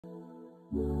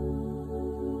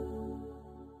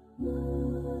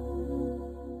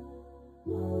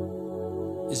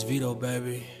It's Vedo,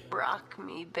 baby. Rock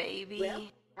me, baby. Well,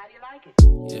 how do you like it?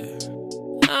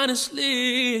 Yeah.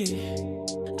 Honestly,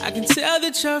 I can tell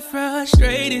that you're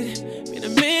frustrated. Been a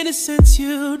minute since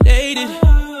you dated.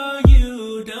 Oh,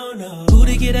 you don't know who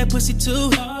to get that pussy to.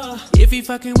 If he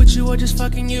fucking with you or just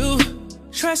fucking you.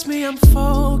 Trust me, I'm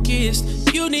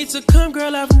focused. You need to come,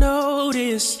 girl, I've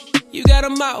noticed. You got a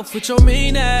mouth with your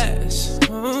mean ass.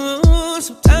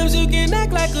 Sometimes you can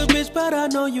act like a bitch, but I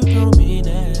know you don't mean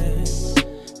it.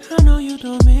 I know you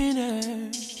don't mean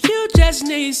it. You just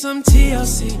need some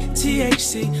TLC,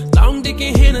 THC, long dick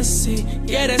and Hennessy.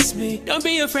 Yeah, that's me. Don't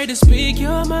be afraid to speak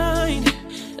your mind.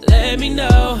 Let me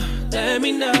know, let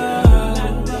me know.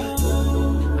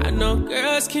 I know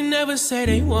girls can never say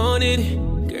they want it.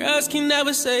 Girls can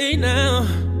never say now.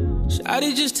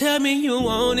 Shawty, just tell me you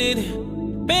want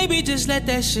it. Baby, just let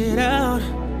that shit out.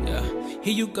 Yeah,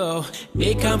 here you go.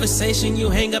 Big conversation, you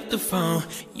hang up the phone.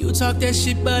 You talk that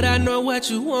shit, but I know what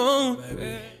you want.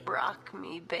 Rock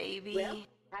me, baby. Well,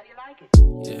 how do you like it?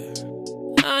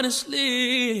 Yeah.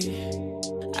 Honestly,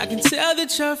 I can tell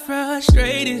that you're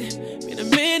frustrated. Been a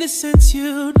minute since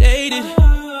you dated.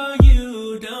 Oh,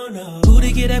 you don't know who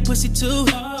to get that pussy to.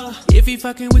 If he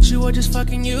fucking with you or just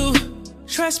fucking you.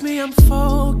 Trust me, I'm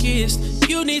focused.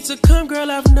 You need to come, girl,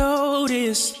 I've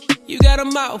noticed. You got a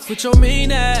mouth with your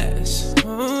mean ass.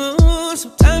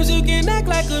 Sometimes you can act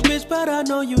like a bitch, but I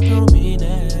know you don't mean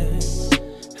it.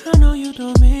 I know you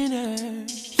don't mean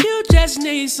it. You just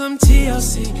need some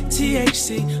TLC,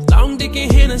 THC, long dick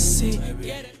and Hennessy.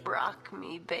 Rock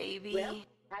me, baby. Well,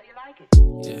 how do you like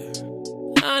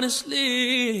it? Yeah.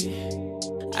 Honestly,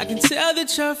 I can tell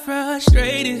that you're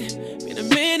frustrated. Been a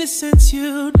minute since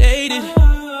you dated.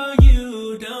 Oh,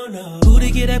 you don't know who to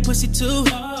get that pussy to.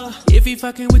 If he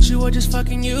fucking with you or just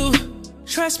fucking you.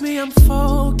 Trust me, I'm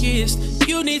focused.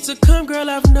 You need to come, girl,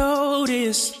 I've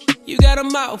noticed. You got a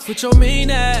mouth with your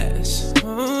mean ass.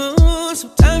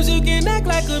 Sometimes you can act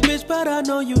like a bitch, but I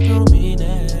know you don't mean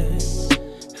it.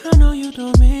 I know you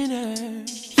don't mean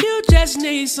it. You just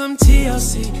need some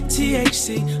TLC,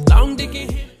 THC, long dick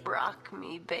and Rock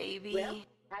me, baby. Well,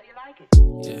 how do you like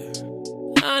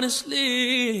it? yeah.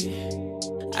 Honestly,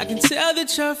 I can tell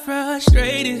that you're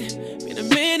frustrated. Been a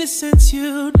minute since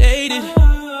you dated.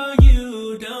 Oh,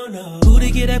 you don't know who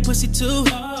to get that pussy to.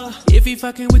 If he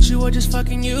fucking with you or just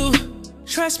fucking you.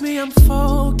 Trust me, I'm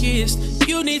focused.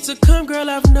 You need to come, girl,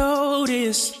 I've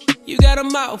noticed. You got a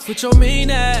mouth with your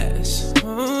mean ass.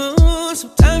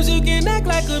 Sometimes you can act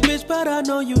like a bitch, but I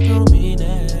know you don't mean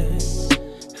it.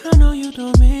 I know you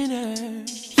don't mean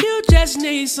it. You just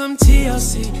need some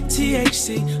TLC,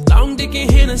 THC, long dick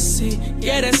and Hennessy.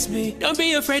 Yeah, that's me. Don't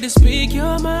be afraid to speak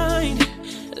your mind.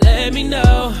 Let me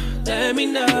know, let me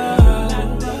know.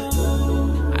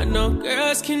 I know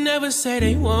girls can never say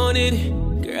they want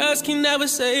it. Girls can never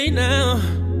say now.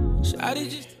 Shawty,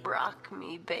 just Rock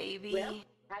me, baby. Well,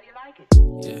 how do you like it?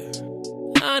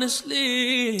 yeah.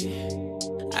 Honestly,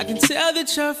 I can tell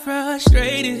that you're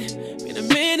frustrated. Been a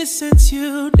minute since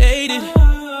you dated.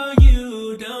 Oh,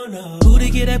 you don't know who to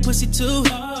get that pussy to.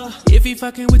 If he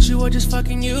fucking with you or just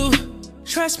fucking you.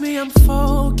 Trust me, I'm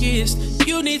focused.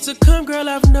 You need to come, girl,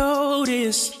 I've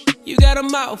noticed. You got a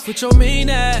mouth with your mean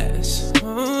ass.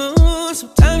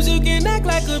 Sometimes you can act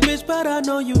like a bitch, but I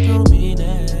know you don't mean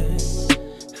it.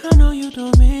 I know you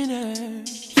don't mean it.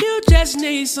 You just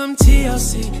need some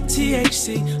TLC,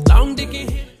 THC, long dick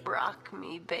and Rock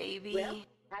me, baby. Well,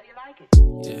 how do you like it?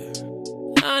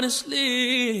 yeah.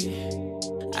 Honestly,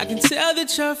 I can tell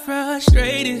that you're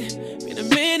frustrated. Been a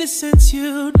minute since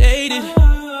you dated.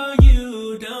 Oh,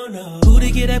 you don't know who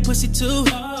to get that pussy to.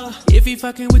 If he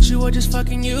fucking with you or just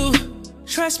fucking you.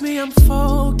 Trust me, I'm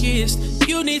focused.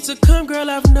 You need to come, girl,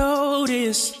 I've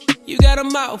noticed. You got a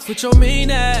mouth with your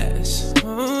mean ass.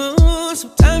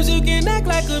 Sometimes you can act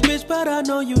like a bitch, but I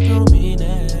know you don't mean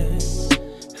it.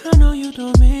 I know you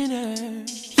don't mean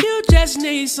it. You just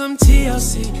need some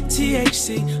TLC,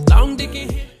 THC, long dick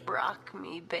and Rock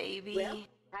me, baby. Well,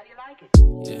 how do you like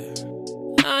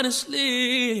it? yeah.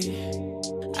 Honestly,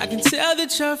 I can tell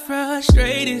that you're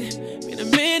frustrated. Been a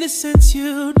minute since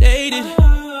you dated.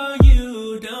 Oh,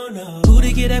 you don't know who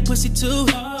to get that pussy to.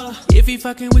 If he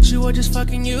fucking with you or just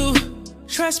fucking you.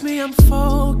 Trust me, I'm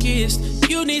focused.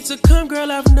 You need to come,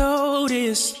 girl, I've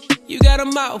noticed. You got a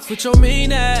mouth with your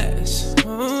mean ass.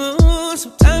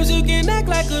 Sometimes you can act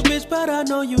like a bitch, but I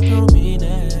know you don't mean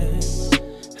it.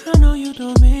 I know you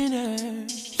don't mean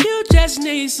it. You just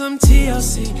need some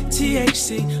TLC,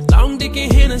 THC, long dick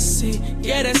and Hennessy.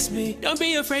 Yeah, that's me. Don't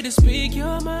be afraid to speak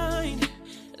your mind.